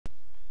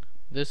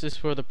This is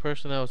for the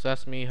person that was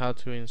asking me how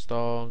to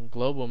install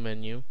global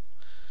menu.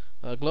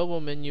 Global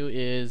menu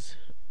is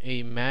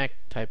a Mac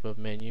type of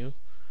menu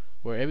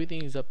where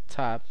everything is up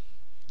top.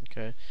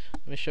 Okay,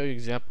 let me show you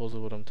examples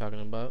of what I'm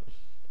talking about.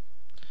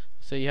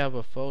 Say you have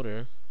a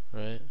folder,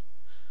 right?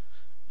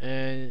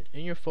 And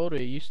in your folder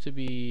it used to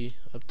be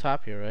up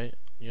top here, right?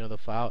 You know, the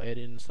file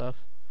edit and stuff.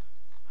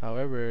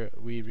 However,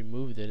 we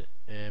removed it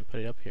and put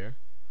it up here.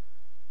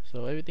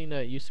 So everything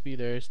that used to be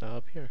there is now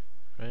up here,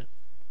 right?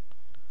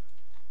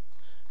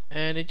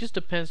 And it just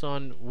depends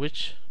on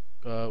which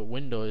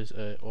window is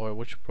or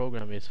which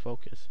program is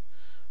focused.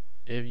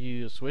 If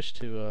you switch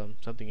to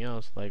something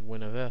else like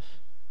WinFF,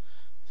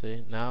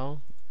 see,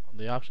 now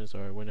the options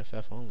are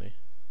WinFF only.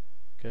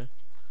 Okay.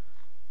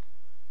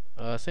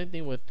 Same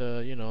thing with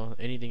you know,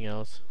 anything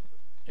else.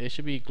 It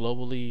should be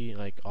globally,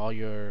 like all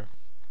your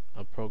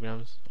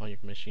programs on your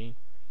machine.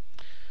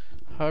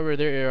 However,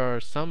 there are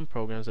some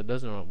programs that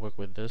doesn't work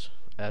with this,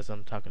 as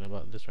I'm talking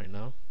about this right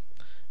now.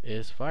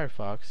 Is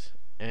Firefox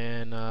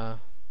and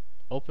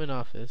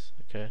OpenOffice.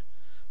 Okay,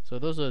 so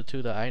those are the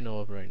two that I know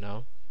of right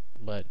now,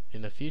 but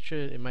in the future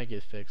it might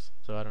get fixed,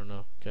 so I don't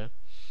know. Okay,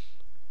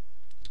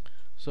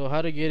 so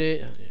how to get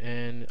it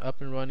and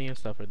up and running and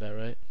stuff like that,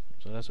 right?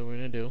 So that's what we're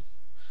gonna do.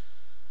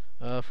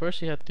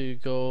 First you have to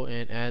go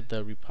and add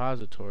the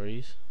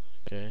repositories.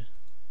 Okay,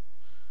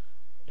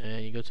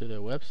 and you go to their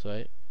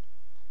website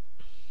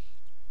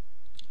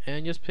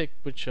and just pick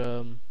which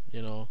you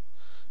know,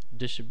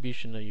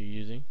 distribution that you're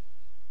using,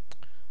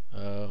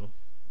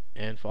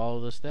 and follow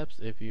the steps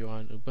if you're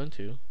on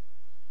Ubuntu,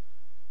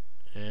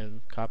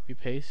 and copy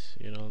paste,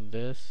 you know,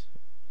 this,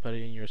 put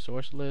it in your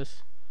source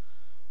list,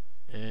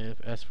 and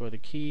as for the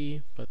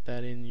key, put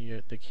that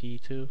in the key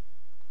too.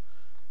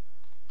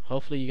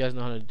 Hopefully you guys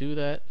know how to do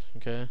that.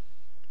 Okay,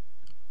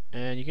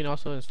 and you can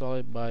also install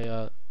it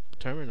by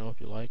terminal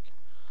if you like,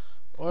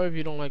 or if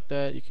you don't like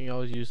that, you can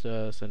always use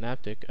the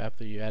Synaptic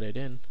after you add it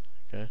in.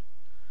 Okay,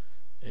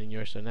 in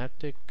your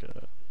Synaptic,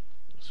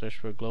 search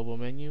for global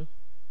menu,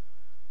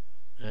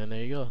 and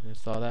there you go,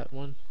 install that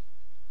one.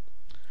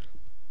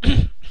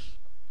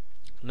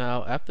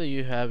 Now after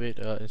you have it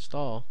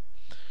installed,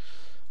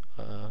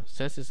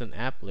 since it's an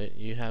applet,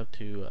 you have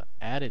to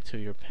add it to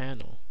your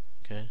panel.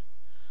 Okay,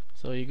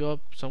 so you go up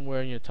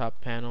somewhere in your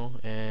top panel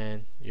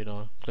and, you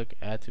know, click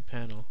add to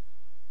panel,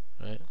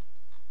 right?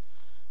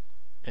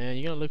 And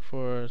you're gonna look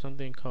for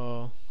something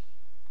called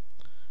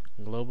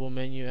global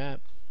menu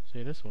app.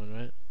 See this one,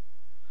 right?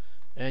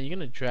 And you're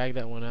gonna drag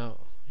that one out,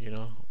 you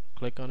know,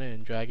 click on it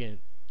and drag it and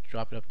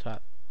drop it up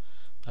top.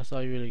 That's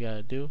all you really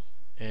gotta do,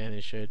 and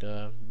it should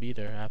be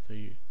there after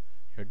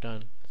you're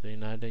done. So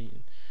now that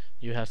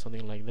you have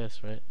something like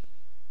this, right?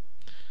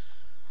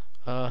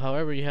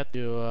 However, you have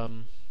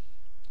to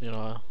you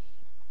know,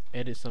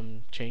 edit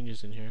some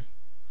changes in here.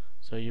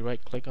 So you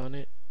right click on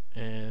it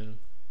and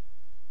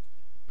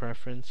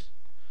preference,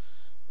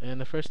 and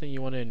the first thing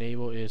you want to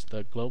enable is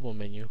the global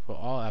menu for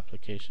all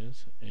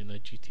applications in the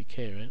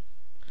GTK, right?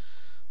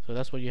 So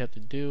that's what you have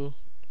to do,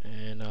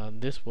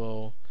 and this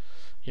will,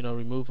 you know,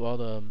 remove all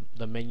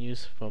the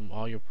menus from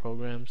all your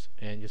programs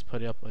and just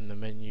put it up in the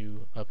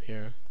menu up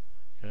here.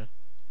 Okay,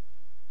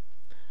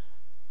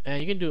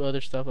 and you can do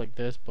other stuff like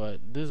this, but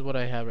this is what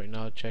I have right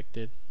now, checked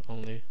it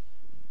only,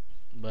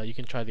 but you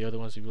can try the other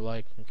ones if you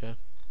like. Okay,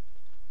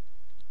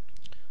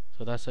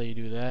 so that's how you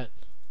do that.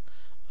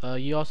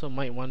 You also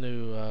might want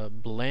to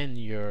blend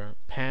your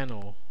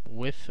panel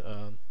with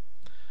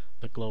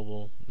the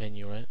global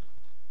menu, right?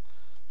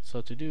 So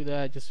to do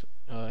that, just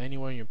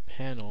anywhere in your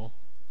panel,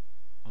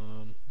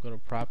 go to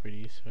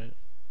properties, right?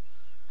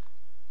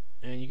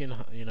 And you can,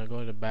 you know, go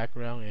to the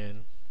background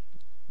and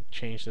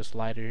change the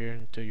slider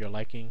here to your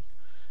liking,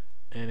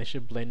 and it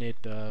should blend it,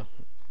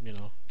 you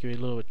know, give it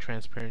a little bit of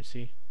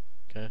transparency.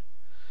 Okay.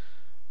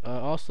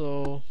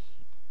 Also,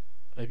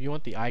 if you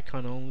want the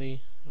icon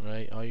only,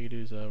 right, all you do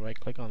is right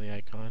click on the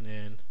icon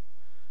and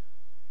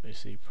let's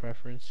see,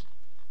 preference,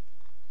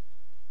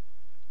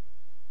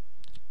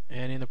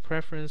 and in the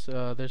preference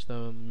there's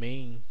the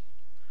main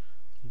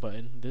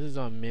button. This is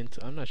on Mint.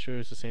 I'm not sure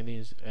it's the same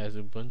thing as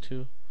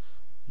Ubuntu,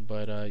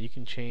 but you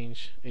can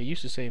change. It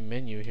used to say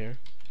menu here,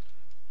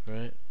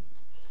 right?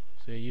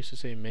 So it used to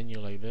say menu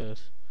like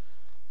this,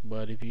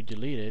 but if you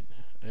delete it,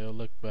 it'll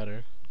look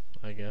better,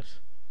 I guess.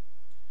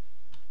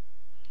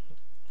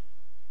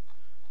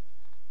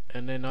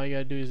 And then all you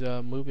gotta do is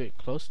move it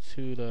close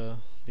to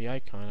the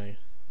icon.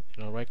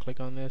 You know, right click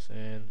on this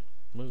and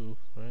move,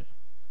 right?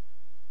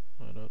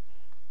 Hold up,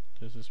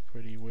 this is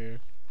pretty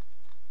weird.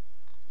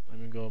 Let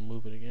me go and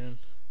move it again.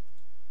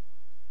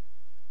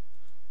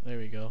 There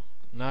we go.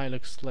 Now it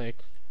looks slick.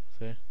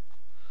 See?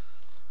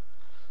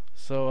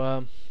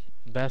 So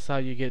that's how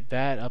you get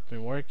that up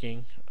and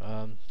working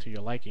to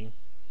your liking.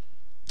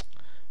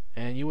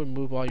 And you would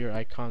move all your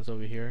icons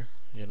over here,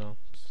 you know,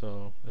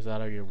 so it's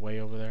out of your way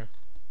over there.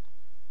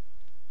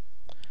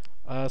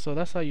 So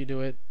that's how you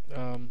do it.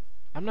 I'm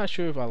not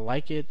sure if I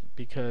like it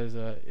because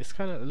it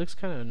looks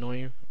kind of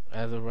annoying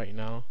as of right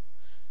now.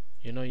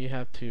 You know, you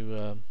have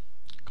to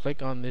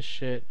click on this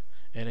shit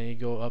and then you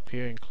go up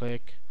here and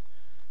click,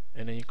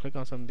 and then you click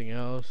on something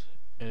else,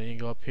 and then you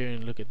go up here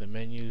and look at the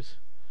menus.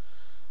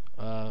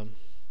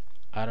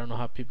 I don't know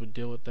how people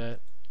deal with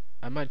that.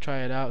 I might try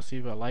it out, see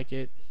if I like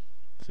it.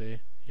 See,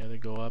 you have to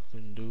go up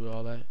and do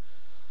all that.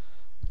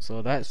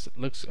 So that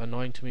looks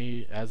annoying to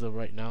me as of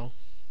right now.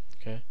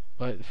 Okay,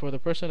 but for the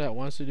person that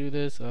wants to do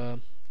this,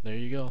 there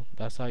you go.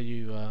 That's how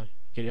you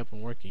get it up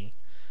and working.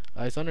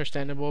 It's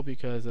understandable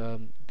because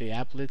the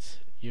applets,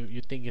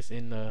 you think it's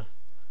in the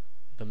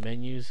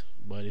menus,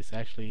 but it's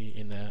actually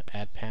in the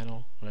add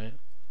panel, right?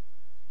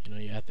 You know,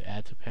 you have to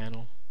add to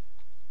panel.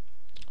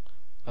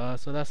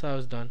 So that's how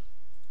it's done.